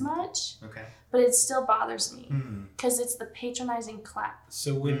quite as much, Okay. but it still bothers me because it's the patronizing clap.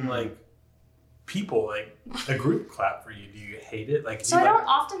 So when like people like a group clap for you, do you hate it? Like, So I don't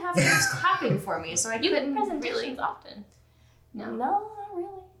often have groups clapping for me, so I You get couldn't presentations really. often. No, not really.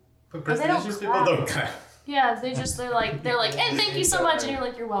 But But they don't presentations people clap. don't clap. Yeah, they're like, and thank you so much, and you're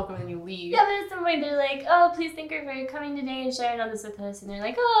like, you're welcome, and you leave. Yeah, but at some point they're like, oh, please thank her for coming today and sharing all this with us. And they're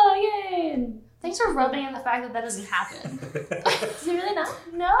like, oh, yay. And Thanks for rubbing in the fact that doesn't happen. is it really not?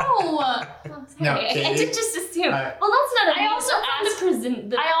 No. Oh, sorry. No, I did just assume. I- Well, that's not a I also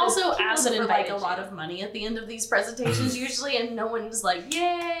I also asked for like a lot of money at the end of these presentations usually, and no one was like,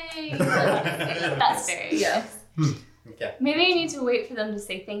 "Yay!" That's fair. Yeah. Okay. Maybe I need to wait for them to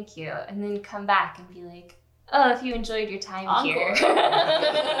say thank you and then come back and be like, oh, if you enjoyed your time Encore. here.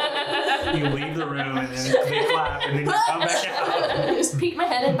 You leave the room and then they clap and then you come back out. Just peek my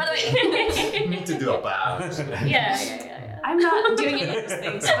head in. By the way, You need to do a bow. Yeah. I'm not doing any of those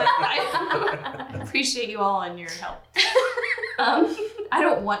things, but I appreciate you all and your help. I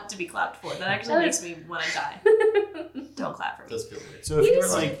don't want to be clapped for. That actually makes me want to die. Don't clap for me. Does feel weird. So if You you're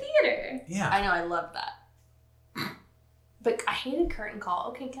just like, theater. yeah, I know, I love that. But I hated curtain call.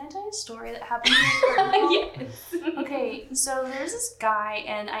 Okay, can I tell you a story that happened to me at curtain call? Yes. Okay, so there's this guy,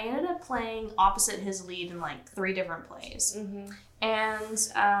 and I ended up playing opposite his lead in like 3 different plays. And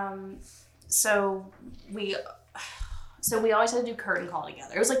so we always had to do curtain call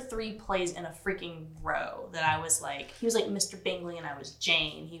together. It was like 3 plays in a freaking row that I was like, he was like Mr. Bingley and I was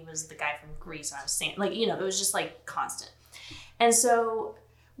Jane. He was the guy from Grease and I was Sam. Like, you know, it was just like constant. And so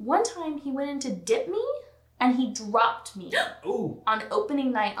one time he went in to dip me and he dropped me ooh, on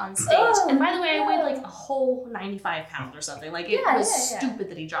opening night on stage. Oh, and by the way, I weighed no. like a whole 95 pounds or something. Like, it Yeah, was yeah.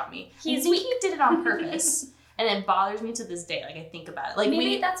 stupid that he dropped me. I He's think he did it on purpose. And it bothers me to this day. Like, I think about it. Like,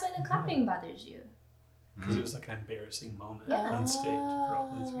 Maybe that's why the clapping bothers you. because it was like an embarrassing moment Yeah. on stage for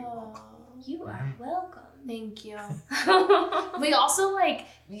all these people. You are welcome. Thank you. We also, like,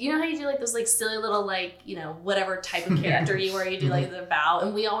 you know how you do like those like silly little like, you know, whatever type of character you where you do like the bow,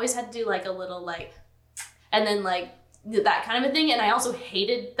 and we always had to do like a little like, and then like that kind of a thing. And I also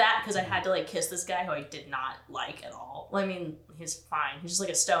hated that because I had to like kiss this guy who I did not like at all. I mean, he's fine. He's just like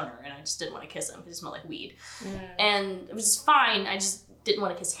a stoner, and I just didn't want to kiss him. He smelled like weed. And it was just fine. I just didn't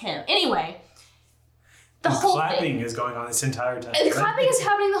want to kiss him. Anyway, the whole clapping thing is going on this entire time. and the clapping is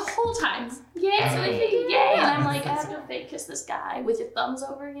happening the whole time. Yay! So I think yay, and I'm like, I have to fake kiss this guy with your thumbs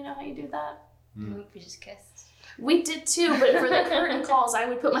over. You know how you do that? We just kissed. We did too, but for the curtain calls, I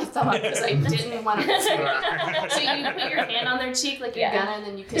would put my thumb up because I didn't want to. So you put your hand on their cheek like you're gonna, and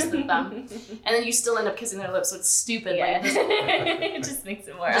then you kiss the thumb, and then you still end up kissing their lips. So it's stupid. Yeah. Like, It just makes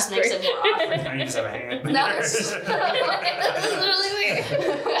it more it just awkward. makes it more awkward. Now you just have a hand. No, it's literally weird.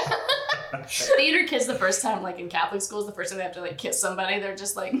 Theater kids the first time, like in Catholic schools, the first time they have to like kiss somebody, they're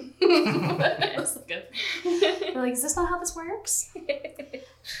just like, it's good. They're like, is this not how this works?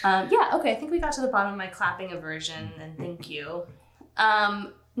 Yeah, okay, I think we got to the bottom of my clapping aversion, and thank you.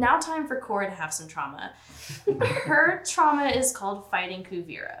 Now time for Cora to have some trauma. Her trauma is called fighting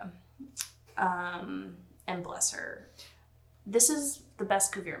Kuvira. And bless her. This is the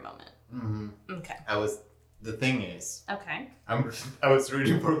best Kuvira moment. Okay. The thing is, Okay. I was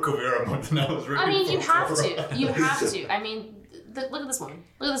rooting for Kuvira more than I was rooting for I mean, you have Cora. to. You have to. I mean, look at this woman.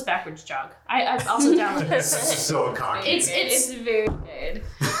 Look at this backwards jog. I've also downloaded this. So cocky. It's very good.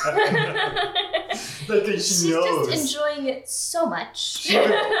 Like she She's knows. just enjoying it so much. She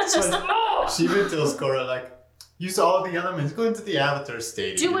even tells Cora like, use all the elements. Go into the Avatar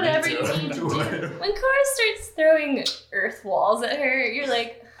Stadium. Do whatever you to. need to do. When Cora starts throwing earth walls at her, you're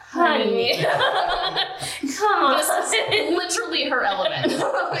like, honey, come on. This is literally her element.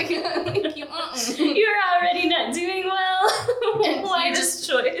 Like, You're already not doing well. And Why you this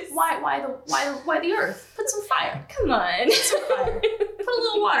choice? why the earth? Put some fire. Come on. Some fire. Put a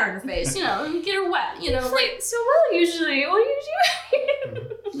little water in her face, you know, and get her wet, you know, like so well usually. What are you doing?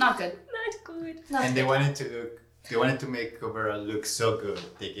 not good. Not good. Not And good. they wanted to make Kuvira look so good.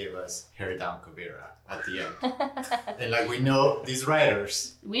 They gave us hair down Kuvira at the end. And like we know these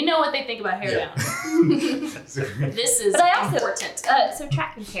writers. We know what they think about hair down. This is But I also- important. So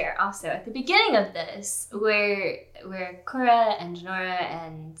tracking hair also at the beginning of this, where Cora and Janora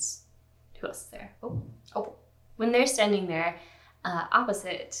and who else is there? When they're standing there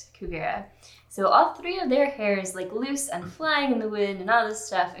opposite Kuvira, so all three of their hair is like loose and flying in the wind and all this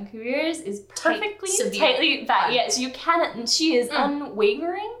stuff, and Kuvira's is perfectly severe. tightly back. Yes, you cannot. And she is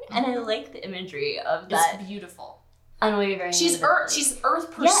unwavering, and I like the imagery of that It's beautiful. unwavering. She's Earth. She's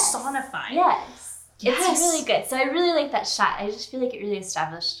Earth personified. Yes. Yes. It's really good. So I really like that shot. I just feel like it really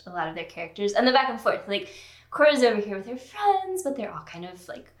established a lot of their characters. And the back and forth. Like, Cora's over here with her friends, but they're all kind of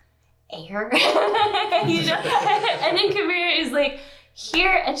like air. You know? And then Kuvira is like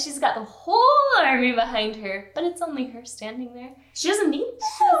here, and she's got the whole army behind her, but it's only her standing there. She doesn't need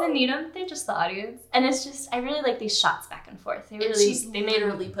She doesn't need them. They're just the audience. And it's just, I really like these shots back and forth. They really, she's they made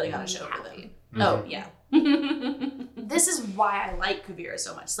literally putting on a show for them. happy. Oh, yeah. This is why I like Kuvira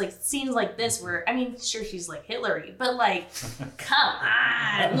so much. Like scenes like this where, I mean, sure she's like Hitlery, but like, come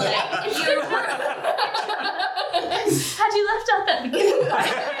on. Like, if you're Had you left out that beginning part,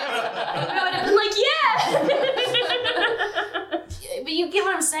 I would have been like, yeah! but you get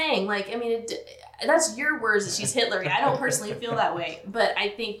what I'm saying. Like, I mean, that's your words that she's Hitlery. I don't personally feel that way, but I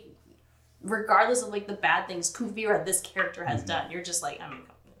think regardless of like the bad things Kuvira, this character has done, you're just like, I mean,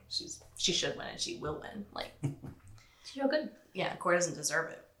 she should win and she will win. Like, She's real good. yeah, Cora doesn't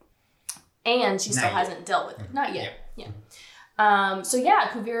deserve it. And she still Not yet. hasn't dealt with it. Not yet. Yeah. So yeah,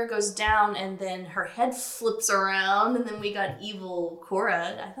 Kuvira goes down and then her head flips around and then we got evil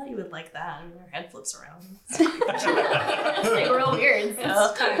Cora. I thought you would like that. I mean, her head flips around. It's like real weird. So.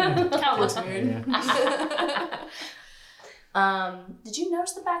 It's kind of looks weird. Did you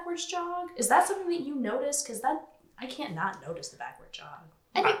notice the backwards jog? Is that something that you noticed? Because I can't not notice the backward jog.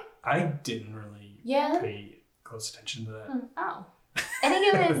 I didn't really Yeah. pay close attention to that. Oh. I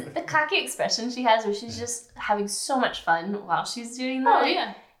think it was the cocky expression she has where she's just having so much fun while she's doing that. Oh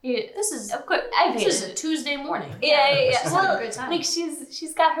yeah. This is, of course, I paid This is it. a Tuesday morning. Yeah. She's having Well, a good time. like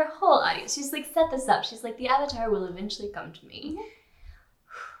she's got her whole audience. She's like set this up. She's like, the Avatar will eventually come to me.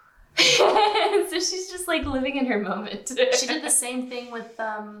 So she's just like living in her moment. She did the same thing with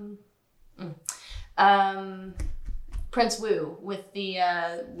Prince Wu with the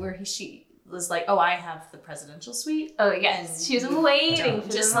where she was like, oh, I have the presidential suite. Oh yes, And she was waiting for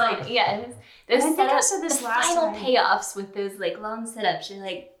just the like- moment. Yeah, there's I think I said this the last final time. payoffs with those like long setups. You're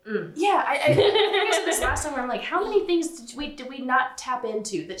like, Yeah, I think I said this last time where I'm like, how many things did we not tap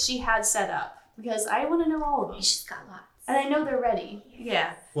into that she had set up? Because I want to know all of them, she's got lots. and I know they're ready.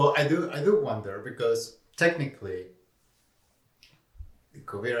 Yeah. Well, I do wonder because technically,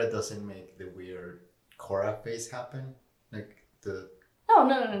 Kuvira doesn't make the weird Korra phase happen? Like the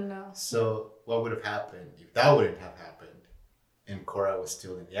No. so what would have happened if that wouldn't have happened and Korra was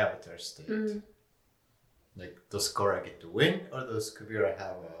still in the Avatar state? Like, does Korra get to win, or does Kuvira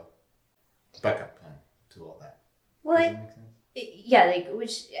have a backup plan to all that? Well, Does like, that make sense? yeah, like,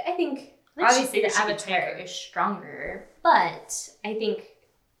 which I think she obviously figured the she could take Avatar her. is stronger, but I think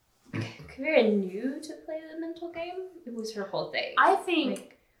Kuvira knew to play the mental game. It was her whole thing. I think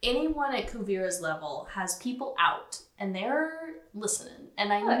Like, anyone at Kuvira's level has people out and they're listening.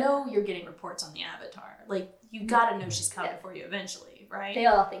 And I Oh, know you're getting reports on the Avatar. Like, you gotta know she's coming for you eventually, right? they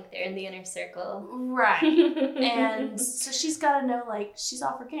all think they're in the inner circle. Right. And so she's gotta know, like, she's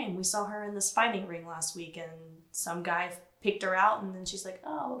off her game. We saw her in this fighting ring last week and some guy picked her out and then she's like,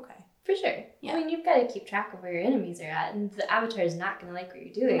 oh, okay. For sure. Yeah. I mean, you've got to keep track of where your enemies are at, and the Avatar is not going to like what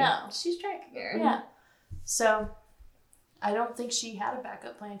you're doing. No. She's tracking her. Yeah. So I don't think she had a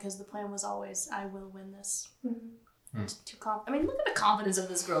backup plan because the plan was always, I will win this. Too I mean, look at the confidence of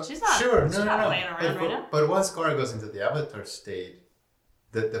this girl. She's not, Sure, she's no. not playing around right now. But once Korra goes into the Avatar state,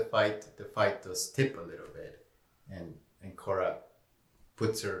 the fight does tip a little bit, and Korra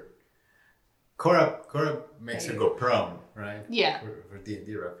puts her. Korra makes her go prone, right? Yeah. For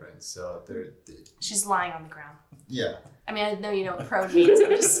D&D reference, so She's lying on the ground. yeah. I mean, I know you know what prone means. I'm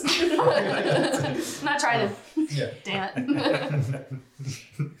just I'm not trying to. Yeah. Damn it.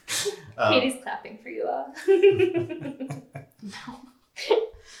 Katie's clapping for you all.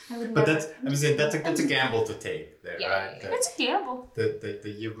 I would But never. I'm saying that's a gamble to take there, Yeah, right? yeah. It's a gamble. That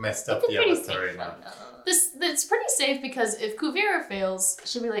you've messed up It's a the pretty Avatar safe enough. one, though. It's pretty safe because if Kuvira fails,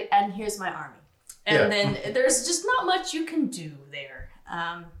 she'll be like, and here's my army. And then there's just not much you can do there.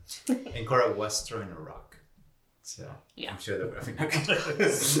 And Korra was throwing a rock. So Yeah. I'm sure that would have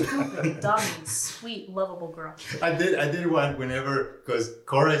been Dumb, sweet, lovable girl. I did one whenever, because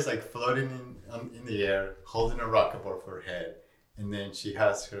Korra is like floating in the air, holding a rock above her head, and then she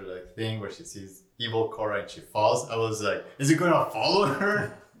has her like thing where she sees evil Korra and she falls. I was like, is it gonna follow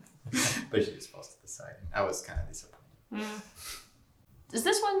her? But she just falls to the side. And I was kind of disappointed. Is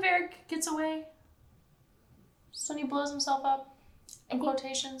this when Varric gets away? So he blows himself up? In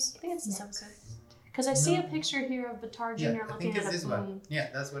quotations? I think it's this episode. Because I see a picture here of Batar Jr. Yeah, I looking think at it's a this moon. one. Yeah,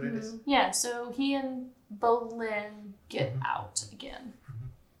 that's what it is. Yeah, so he and Bolin get out again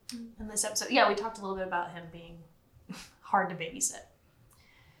in this episode. Yeah, we talked a little bit about him being hard to babysit.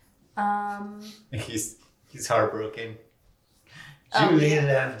 He's heartbroken. Oh, Julie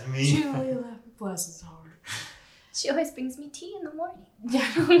left me. Julie left, bless his heart. She always brings me tea in the morning. Yeah.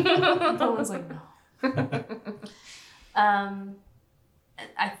 Bolin's like, no.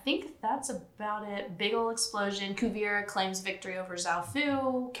 I think that's about it. Big ol' explosion. Kuvira claims victory over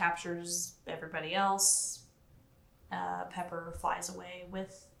Zaofu, captures everybody else. Pepper flies away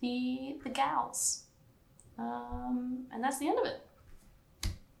with the gals. And that's the end of it.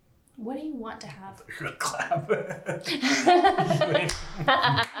 What do you want to have? You're gonna clap.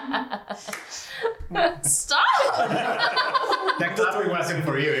 Stop! That clapping wasn't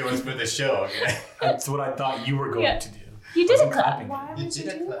for you, it was for the show, okay? That's what I thought you were going Yeah. to do. You did a Wasn't clap. clapping. Why You would you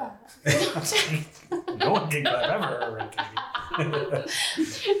did do clap. that? No one can clap ever. Katie.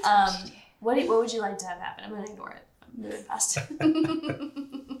 What would you like to have happen? I'm going to ignore it. I'm moving past it.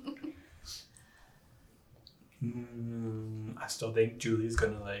 I still think Julie's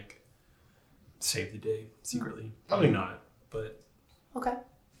gonna like save the day secretly. Probably not, but Okay.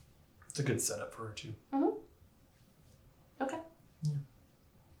 it's a good setup for her too. Okay.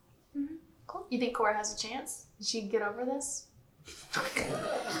 Cool. You think Korra has a chance? Did she get over this?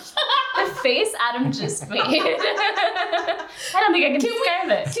 The face Adam just made. I don't think I can describe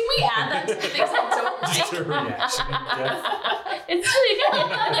it. Can we add that to the things I don't Just like? her reaction. Yeah. It's really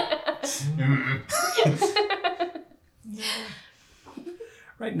good.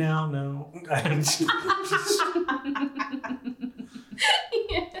 Right now, no.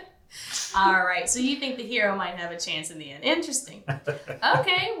 All right. So you think the hero might have a chance in the end? Interesting.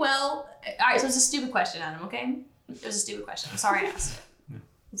 Okay. Well. All right. So it's a stupid question, Adam. Okay. It was a stupid question. I'm sorry I asked it.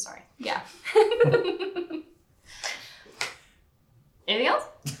 I'm sorry. Yeah. Anything else?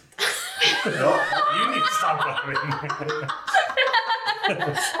 You need to stop laughing.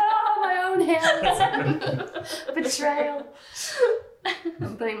 Oh, my own hands. Betrayal.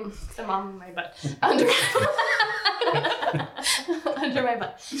 I'm putting them on my butt. Under my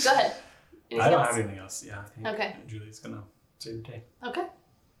butt. Go ahead. Anything I don't else? have anything else. Yeah, I think Okay. Julie's gonna save the day. Okay.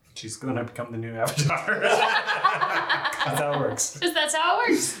 She's gonna become the new Avatar. That's how it works. Just that's how it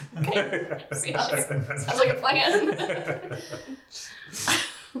works. Okay. Sounds like a plan.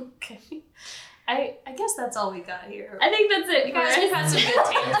 Okay. I guess that's all we got here. I think that's it. You guys, we've had some good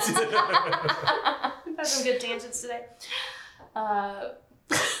tangents. We've Had some good tangents today.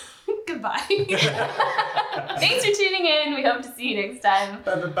 Goodbye. Thanks for tuning in. We hope to see you next time.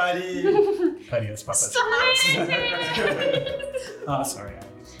 Bye, buddy. Adios, papas. Stop. Oh, sorry. It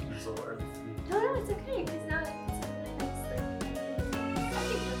was a little early. No, it's okay. It's not. It's a really nice thing. I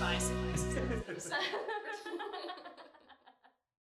think goodbye so nice.